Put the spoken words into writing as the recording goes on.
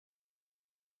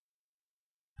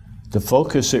The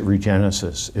focus at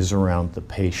Regenesis is around the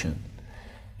patient,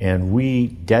 and we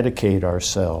dedicate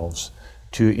ourselves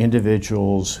to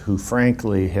individuals who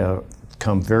frankly have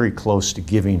come very close to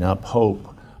giving up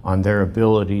hope on their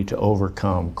ability to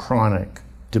overcome chronic,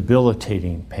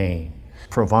 debilitating pain.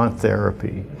 Provant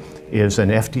Therapy is an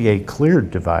FDA-cleared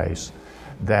device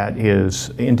that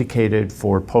is indicated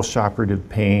for postoperative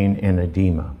pain and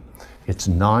edema. It's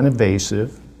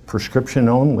non-invasive, prescription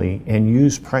only, and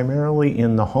used primarily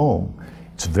in the home.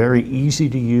 It's very easy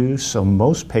to use, so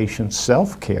most patients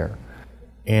self-care.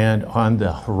 And on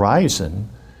the horizon,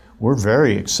 we're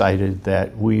very excited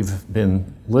that we've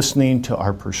been listening to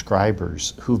our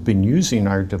prescribers who've been using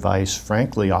our device,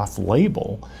 frankly,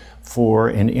 off-label for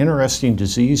an interesting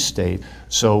disease state.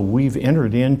 So we've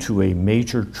entered into a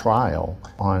major trial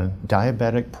on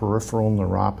diabetic peripheral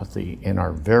neuropathy and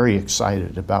are very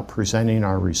excited about presenting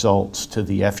our results to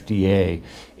the FDA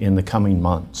in the coming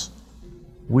months.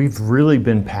 We've really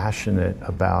been passionate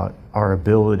about our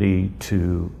ability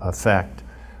to affect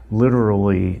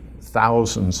literally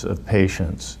thousands of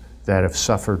patients that have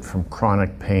suffered from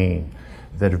chronic pain,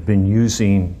 that have been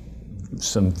using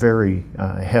some very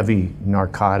heavy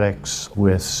narcotics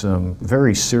with some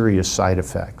very serious side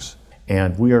effects.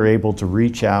 And we are able to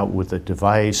reach out with a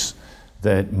device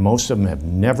that most of them have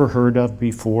never heard of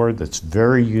before, that's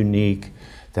very unique,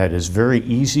 that is very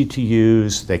easy to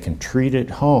use. They can treat at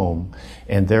home,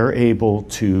 and they're able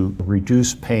to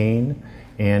reduce pain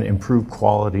and improve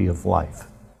quality of life.